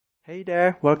Hey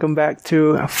there, welcome back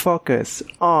to Focus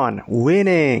on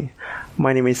Winning.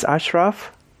 My name is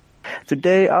Ashraf.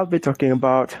 Today I'll be talking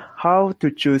about how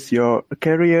to choose your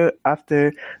career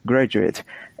after graduate.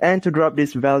 And to drop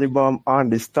this value bomb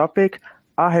on this topic,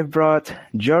 I have brought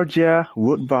Georgia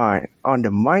Woodbine on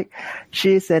the mic.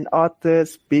 She's an author,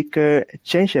 speaker,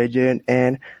 change agent,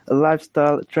 and a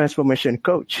lifestyle transformation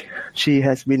coach. She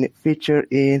has been featured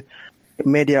in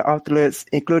media outlets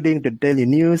including the Daily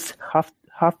News,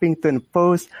 Huffington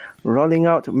Post, Rolling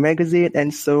Out magazine,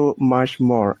 and so much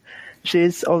more. She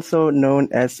is also known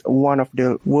as one of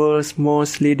the world's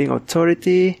most leading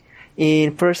authority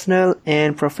in personal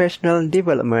and professional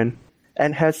development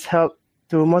and has helped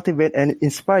to motivate and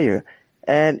inspire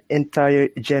an entire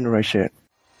generation.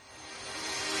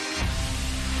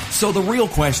 So the real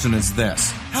question is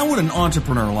this: how would an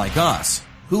entrepreneur like us,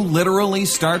 who literally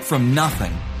start from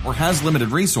nothing or has limited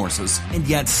resources and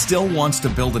yet still wants to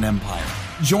build an empire,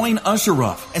 join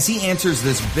Ashraf as he answers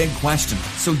this big question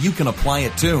so you can apply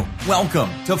it too. Welcome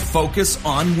to Focus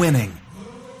on Winning.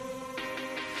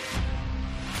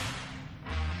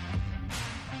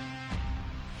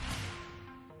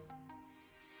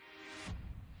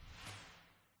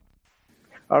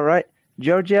 All right,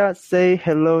 Georgia, say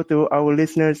hello to our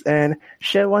listeners and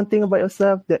share one thing about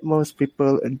yourself that most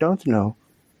people don't know.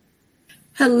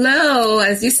 Hello.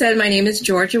 As you said, my name is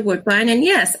Georgia Woodbine, and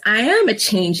yes, I am a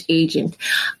change agent.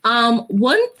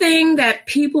 One thing that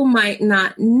people might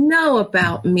not know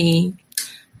about me,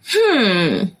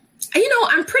 I'm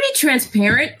pretty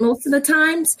transparent most of the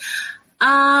times,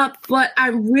 but I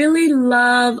really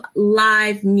love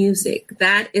live music.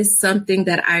 That is something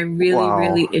that I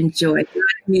really enjoy.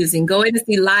 Live music, going to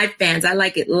see live bands. I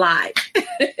like it live.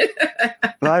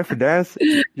 Live dance?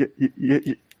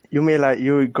 You mean like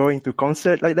you're going to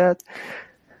concert like that?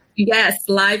 Yes,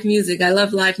 live music. I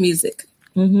love live music.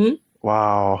 Mm-hmm.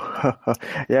 Wow.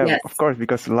 Yeah, yes. Of course,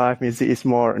 because live music is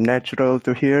more natural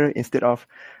to hear instead of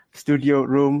studio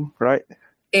room, right?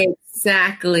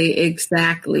 Exactly. It's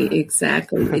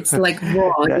like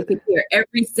raw. You can hear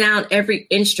every sound, every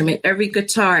instrument, every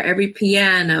guitar, every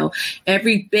piano,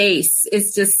 every bass.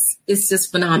 It's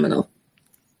just phenomenal.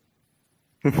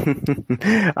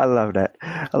 I love that.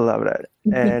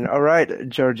 And all right,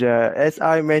 Georgia, as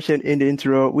I mentioned in the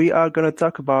intro, we are going to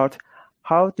talk about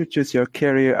how to choose your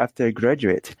career after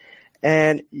graduate.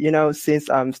 And, since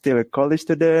I'm still a college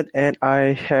student and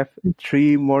I have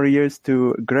 3 more years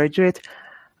to graduate,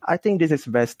 I think this is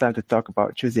the best time to talk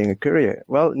about choosing a career.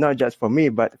 Well, not just for me,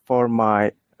 but for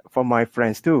my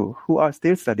friends too, who are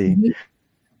still studying.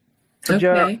 Mm-hmm.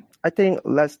 Georgia, okay. I think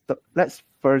let's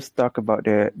first talk about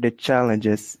the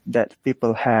challenges that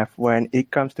people have when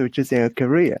it comes to choosing a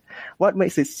career. What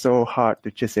makes it so hard to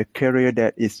choose a career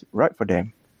that is right for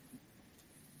them?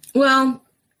 Well,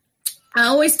 I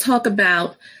always talk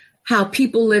about how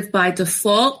people live by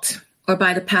default or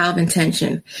by the power of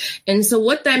intention. And so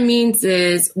what that means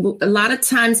is a lot of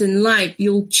times in life,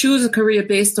 you'll choose a career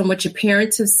based on what your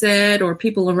parents have said or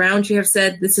people around you have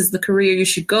said, this is the career you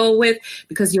should go with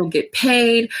because you'll get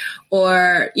paid,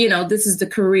 or, this is the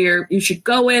career you should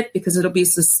go with because it'll be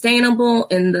sustainable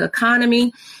in the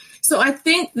economy. So I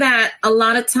think that a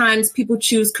lot of times people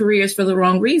choose careers for the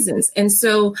wrong reasons. And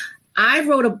so I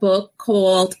wrote a book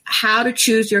called How to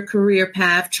Choose Your Career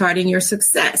Path, Charting Your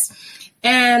Success.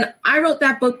 And I wrote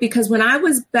that book because when I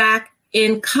was back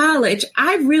in college,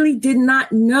 I really did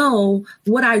not know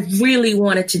what I really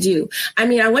wanted to do. I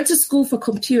mean, I went to school for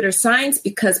computer science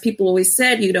because people always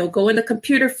said, go in the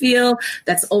computer field.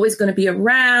 That's always going to be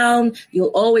around. You'll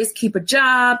always keep a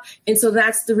job. And so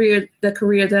that's the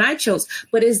career that I chose.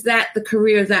 But is that the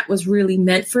career that was really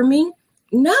meant for me?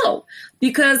 No,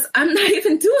 because I'm not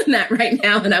even doing that right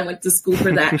now, and I went to school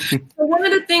for that. So one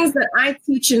of the things that I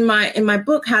teach in my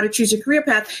book, How to Choose Your Career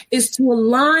Path, is to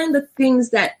align the things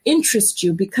that interest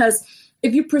you. Because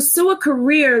if you pursue a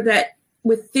career that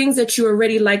with things that you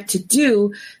already like to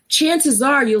do, chances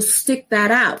are you'll stick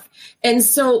that out. And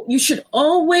so you should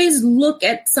always look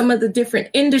at some of the different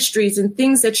industries and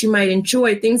things that you might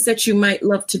enjoy, things that you might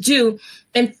love to do,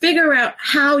 and figure out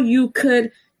how you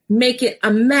could make it a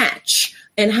match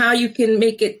and how you can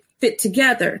make it fit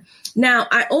together. Now,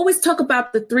 I always talk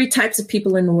about the 3 types of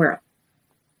people in the world,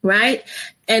 right?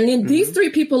 And then these 3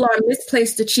 people are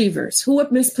misplaced achievers. Who are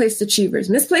misplaced achievers?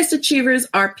 Misplaced achievers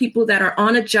are people that are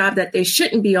on a job that they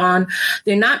shouldn't be on.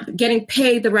 They're not getting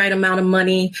paid the right amount of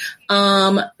money.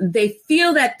 They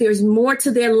feel that there's more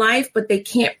to their life, but they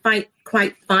can't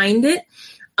quite find it.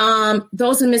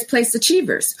 Those are misplaced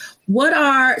achievers. What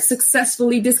are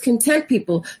successfully discontent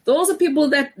people? Those are people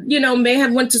that, may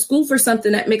have went to school for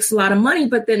something that makes a lot of money,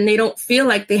 but then they don't feel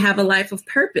like they have a life of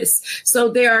purpose. So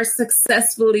they are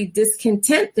successfully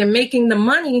discontent. They're making the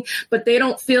money, but they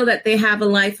don't feel that they have a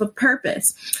life of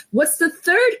purpose. What's the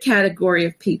third category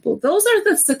of people? Those are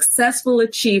the successful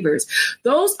achievers.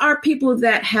 Those are people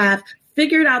that have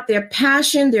figured out their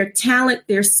passion, their talent,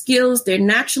 their skills, their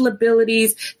natural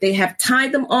abilities. They have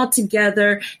tied them all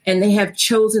together and they have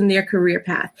chosen their career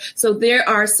path. So there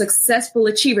are successful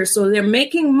achievers. So they're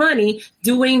making money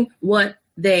doing what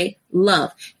they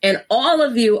love. And all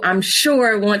of you, I'm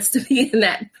sure, wants to be in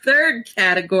that third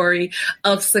category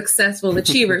of successful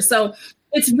achievers. So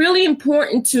it's really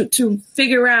important to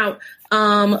figure out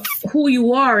who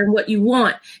you are and what you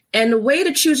want. And the way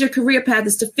to choose your career path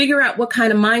is to figure out what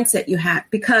kind of mindset you have,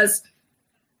 because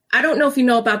I don't know if you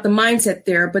know about the mindset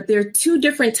there, but there are two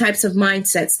different types of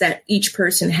mindsets that each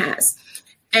person has.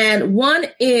 And one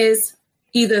is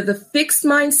either the fixed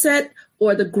mindset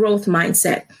or the growth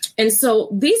mindset. And so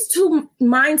these two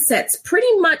mindsets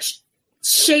pretty much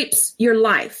shapes your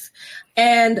life.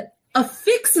 And a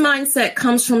fixed mindset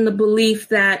comes from the belief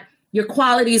that your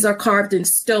qualities are carved in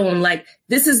stone. Like,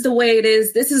 this is the way it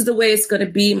is. This is the way it's going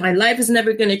to be. My life is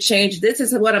never going to change. This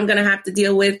is what I'm going to have to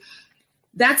deal with.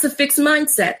 That's a fixed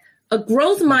mindset. A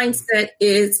growth mindset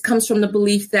comes from the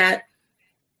belief that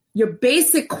your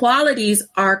basic qualities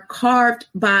are carved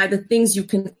by the things you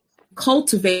can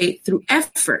cultivate through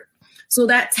effort. So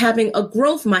that's having a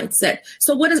growth mindset.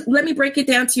 So let me break it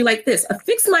down to you like this. A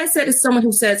fixed mindset is someone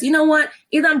who says, you know what,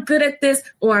 either I'm good at this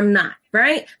or I'm not,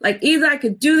 right? Like, either I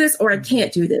could do this or I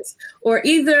can't do this. Or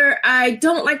either I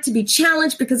don't like to be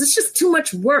challenged because it's just too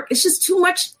much work. It's just too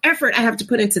much effort I have to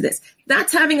put into this.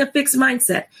 That's having a fixed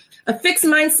mindset. A fixed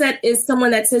mindset is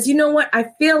someone that says, you know what, I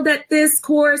failed at this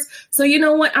course. So you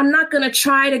know what, I'm not going to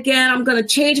try it again. I'm going to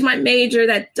change my major.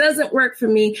 That doesn't work for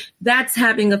me. That's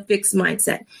having a fixed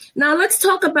mindset. Now let's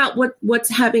talk about what's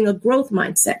having a growth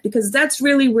mindset, because that's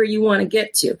really where you want to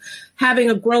get to. Having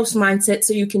a growth mindset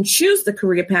so you can choose the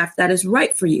career path that is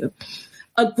right for you.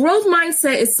 A growth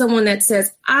mindset is someone that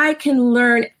says, I can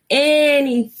learn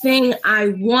anything I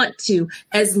want to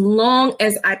as long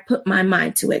as I put my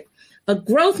mind to it. A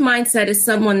growth mindset is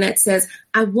someone that says,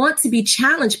 I want to be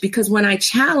challenged, because when I'm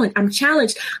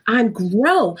challenged, I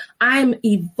grow, I'm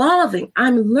evolving,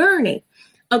 I'm learning.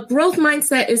 A growth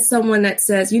mindset is someone that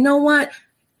says, you know what,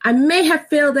 I may have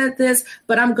failed at this,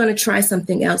 but I'm going to try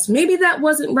something else. Maybe that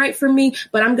wasn't right for me,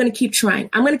 but I'm going to keep trying.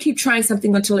 I'm going to keep trying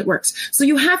something until it works. So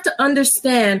you have to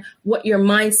understand what your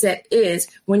mindset is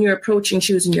when you're approaching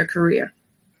choosing your career.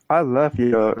 I love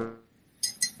your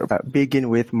begin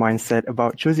with mindset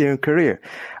about choosing your career.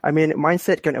 I mean,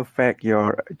 mindset can affect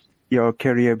your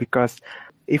career, because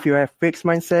if you have fixed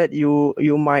mindset,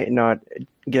 you might not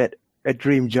get a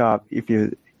dream job if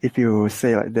you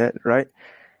say like that, right?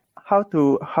 How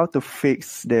to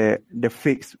fix the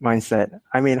fixed mindset?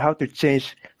 I mean, how to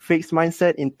change fixed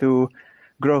mindset into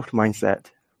growth mindset?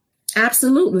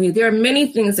 Absolutely. There are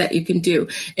many things that you can do.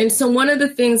 And so one of the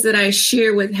things that I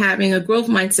share with having a growth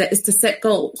mindset is to set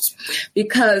goals,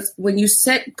 because when you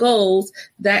set goals,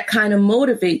 that kind of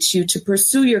motivates you to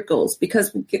pursue your goals.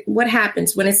 Because what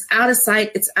happens when it's out of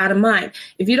sight, it's out of mind.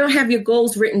 If you don't have your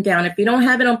goals written down, if you don't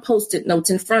have it on Post-it notes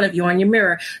in front of you on your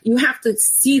mirror, you have to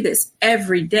see this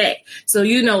every day. So,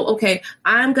 okay,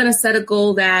 I'm going to set a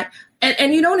goal that,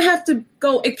 and you don't have to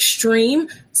go extreme.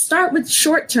 Start with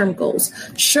short-term goals.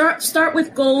 Start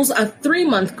with goals, a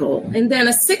 3-month goal, and then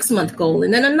a 6-month goal,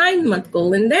 and then a 9-month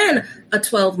goal, and then a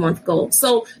 12-month goal.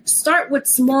 So start with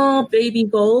small baby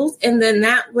goals, and then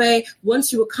that way,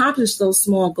 once you accomplish those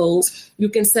small goals, you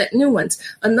can set new ones.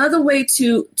 Another way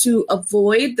to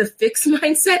avoid the fixed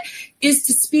mindset is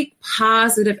to speak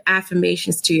positive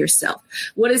affirmations to yourself.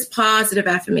 What is positive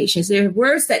affirmations? They're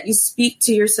words that you speak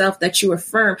to yourself that you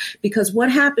affirm, because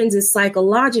what happens is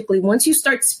psychologically, once you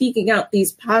start speaking out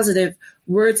these positive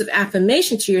words of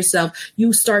affirmation to yourself,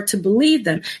 you start to believe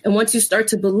them. And once you start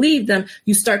to believe them,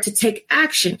 you start to take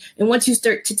action. And once you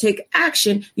start to take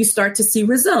action, you start to see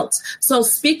results. So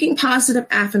speaking positive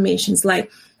affirmations,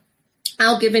 like,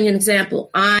 I'll give you an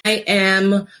example.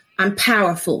 I'm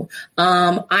powerful.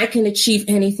 I can achieve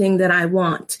anything that I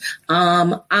want.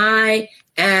 I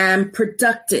am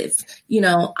productive.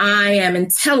 I am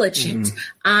intelligent. Mm-hmm.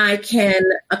 I can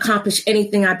accomplish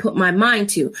anything I put my mind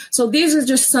to. So these are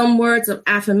just some words of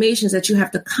affirmations that you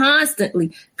have to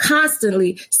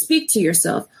constantly speak to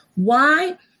yourself.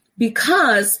 Why?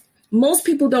 Because most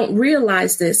people don't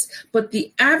realize this, but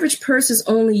the average person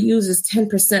only uses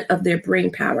 10% of their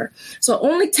brain power. So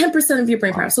only 10% of your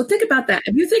brain power. So think about that.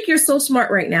 If you think you're so smart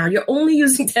right now, you're only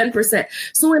using 10%.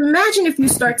 So imagine if you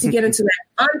start to get into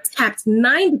that untapped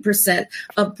 90%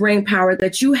 of brain power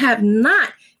that you have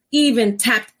not even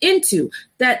tapped into.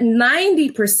 That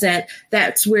 90%,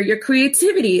 that's where your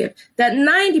creativity is. That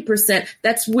 90%,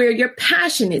 that's where your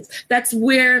passion is. That's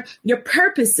where your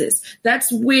purpose is. That's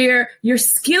where your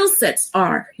skill sets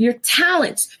are, your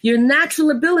talents, your natural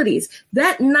abilities.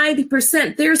 That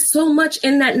 90%, there's so much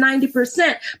in that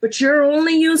 90%, but you're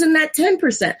only using that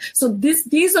 10%. So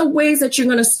these are ways that you're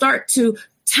going to start to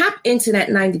tap into that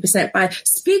 90% by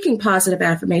speaking positive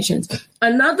affirmations.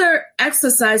 Another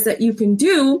exercise that you can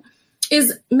do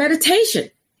is meditation.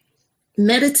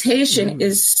 Meditation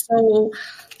is so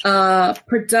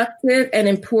productive and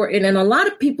important. And a lot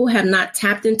of people have not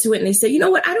tapped into it. And they say, you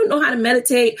know what? I don't know how to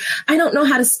meditate. I don't know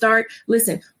how to start.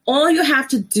 Listen, all you have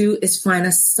to do is find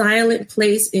a silent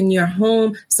place in your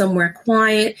home, somewhere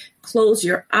quiet, close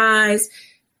your eyes,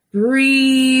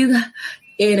 breathe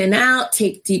in and out,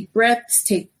 take deep breaths,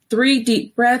 take 3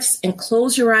 deep breaths and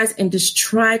close your eyes and just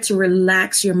try to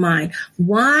relax your mind.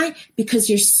 Why? Because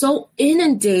you're so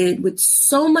inundated with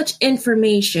so much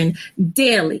information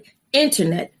daily,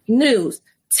 internet, news,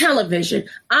 television,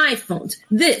 iPhones,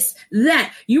 this,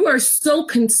 that. You are so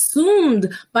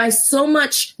consumed by so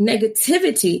much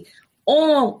negativity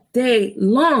all day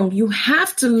long. You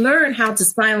have to learn how to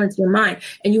silence your mind,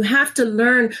 and you have to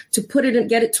learn to put it and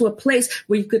get it to a place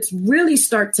where you could really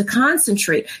start to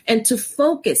concentrate and to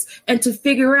focus and to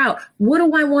figure out, what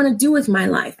do I want to do with my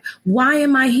life? Why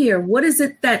am I here? What is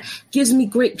it that gives me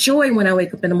great joy when I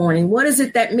wake up in the morning? What is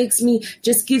it that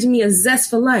gives me a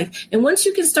zest for life? And once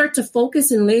you can start to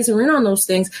focus and laser in on those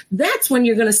things, that's when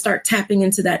you're going to start tapping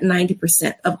into that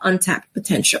 90% of untapped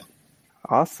potential.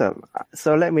 Awesome.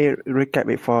 So let me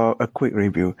recap it for a quick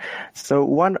review. So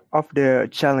one of the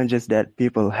challenges that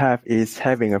people have is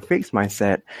having a fixed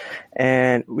mindset.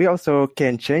 And we also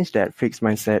can change that fixed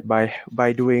mindset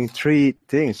by doing 3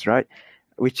 things, right?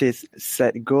 Which is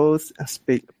set goals,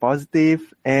 speak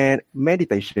positive, and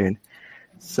meditation.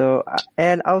 So,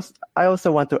 and I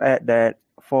also want to add that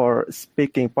for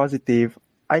speaking positive,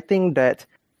 I think that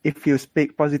if you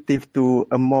speak positive to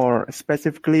a more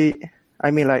specifically,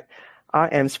 I mean, like, I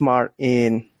am smart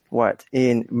in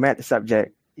math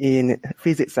subject, in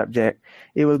physics subject,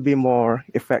 it will be more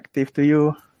effective to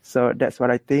you. So that's what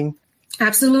I think.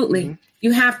 Absolutely. Mm-hmm.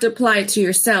 You have to apply it to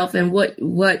yourself and what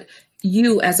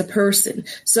you as a person.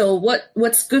 So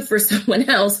what's good for someone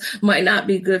else might not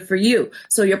be good for you.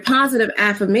 So your positive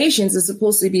affirmations are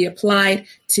supposed to be applied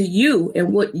to you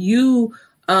and what you,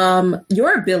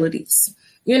 your abilities.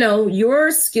 You know, your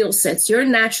skill sets, your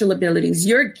natural abilities,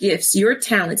 your gifts, your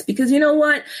talents, because you know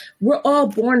what? We're all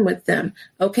born with them.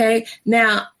 Okay.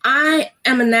 Now, I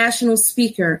am a national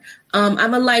speaker.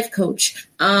 I'm a life coach.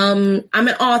 I'm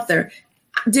an author.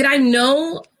 Did I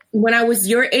know when I was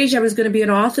your age, I was going to be an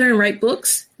author and write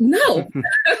books? No.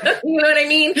 You know what I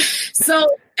mean? So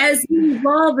as you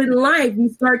evolve in life, you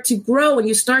start to grow and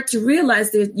you start to realize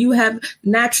that you have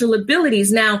natural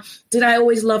abilities. Now, did I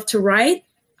always love to write?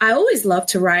 I always loved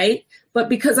to write, but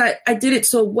because I did it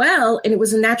so well and it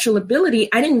was a natural ability,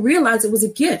 I didn't realize it was a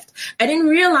gift. I didn't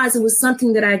realize it was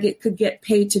something that I could get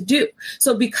paid to do.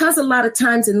 So because a lot of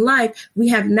times in life, we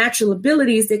have natural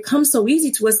abilities that come so easy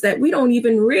to us that we don't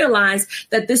even realize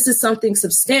that this is something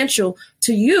substantial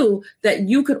to you that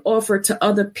you could offer to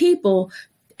other people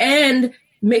and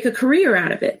make a career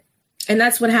out of it. And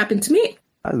that's what happened to me.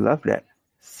 I love that.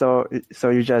 So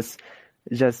you just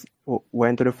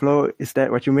went to the flow. Is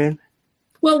that what you mean?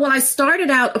 Well, when I started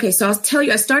out, okay, so I'll tell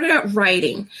you, I started out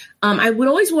writing. I would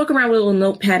always walk around with a little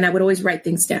notepad and I would always write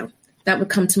things down that would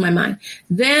come to my mind.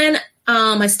 Then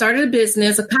I started a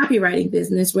business, a copywriting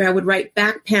business, where I would write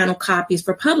back panel copies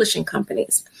for publishing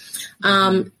companies.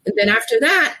 And then after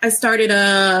that, I started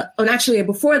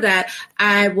before that,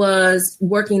 I was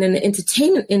working in the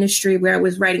entertainment industry where I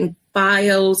was writing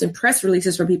bios and press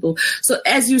releases for people. So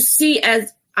as you see,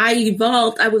 as I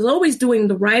evolved, I was always doing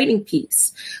the writing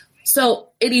piece. So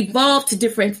it evolved to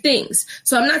different things.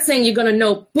 So I'm not saying you're going to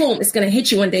know, boom, it's going to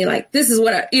hit you one day. Like, this is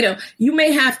what you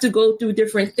may have to go through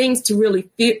different things to really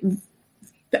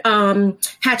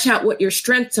hatch out what your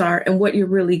strengths are and what you're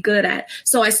really good at.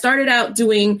 So I started out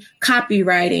doing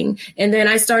copywriting, and then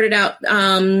I started out,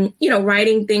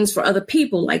 writing things for other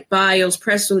people like bios,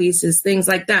 press releases, things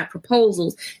like that,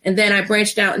 proposals. And then I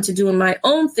branched out into doing my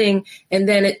own thing. And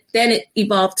then it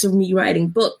evolved to me writing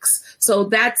books. So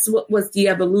that's what was the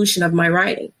evolution of my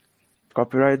writing.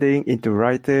 Copywriting into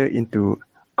writer, into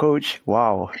coach.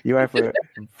 Wow, you have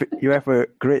a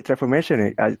great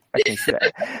transformation. I can see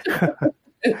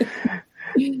that.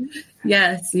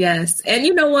 Yes. And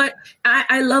you know what?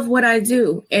 I love what I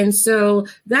do. And so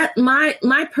that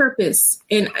my purpose,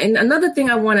 and another thing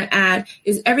I want to add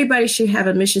is everybody should have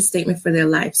a mission statement for their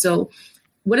life. So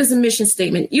what is a mission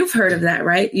statement? You've heard of that,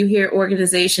 right? You hear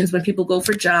organizations when people go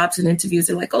for jobs and interviews,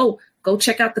 they're like, oh, go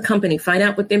check out the company, find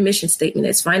out what their mission statement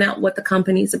is, find out what the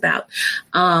company is about.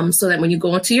 So that when you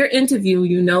go into your interview,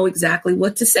 you know exactly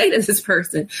what to say to this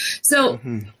person. So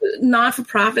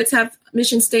non-for-profits have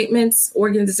mission statements,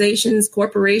 organizations,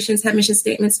 corporations have mission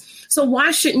statements. So why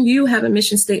shouldn't you have a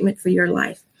mission statement for your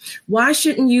life? Why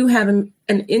shouldn't you have an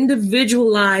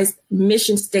individualized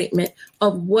mission statement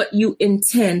of what you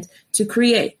intend to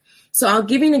create? So I'll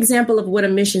give you an example of what a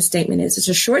mission statement is. It's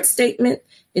a short statement.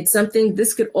 It's something,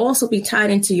 this could also be tied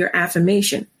into your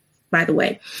affirmation, by the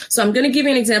way. So I'm going to give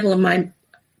you an example of my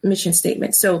mission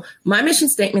statement. So my mission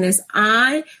statement is,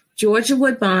 I, Georgia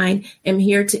Woodbine, am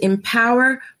here to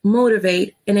empower,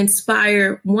 motivate, and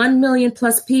inspire 1 million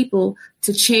plus people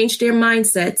to change their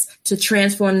mindsets to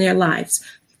transform their lives.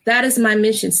 That is my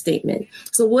mission statement.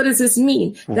 So what does this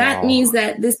mean? Wow. That means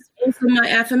that this is also my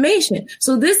affirmation.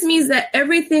 So this means that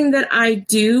everything that I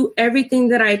do, everything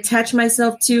that I attach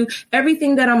myself to,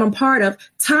 everything that I'm a part of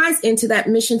ties into that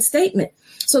mission statement.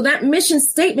 So that mission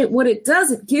statement, what it does,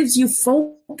 it gives you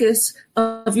focus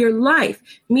of your life,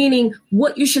 meaning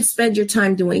what you should spend your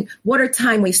time doing. What are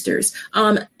time wasters?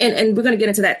 And we're going to get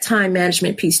into that time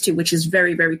management piece too, which is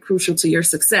very, very crucial to your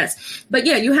success. But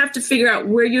yeah, you have to figure out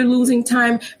where you're losing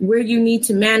time, where you need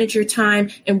to manage your time,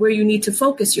 and where you need to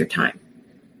focus your time.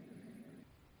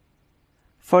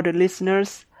 For the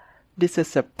listeners, this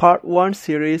is a part 1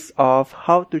 series of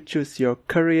how to choose your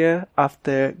career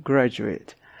after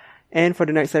graduate. And for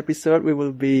the next episode, we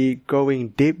will be going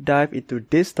deep dive into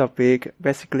this topic,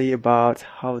 basically about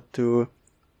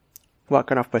what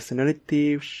kind of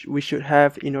personality we should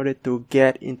have in order to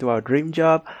get into our dream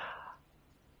job,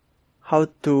 how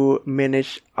to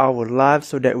manage our life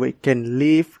so that we can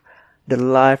live the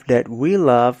life that we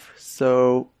love.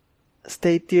 So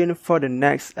stay tuned for the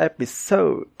next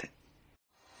episode.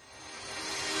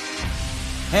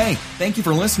 Hey, thank you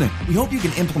for listening. We hope you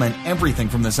can implement everything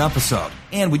from this episode.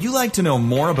 And would you like to know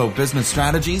more about business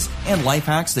strategies and life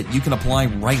hacks that you can apply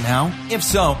right now? If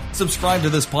so, subscribe to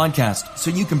this podcast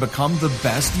so you can become the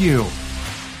best you.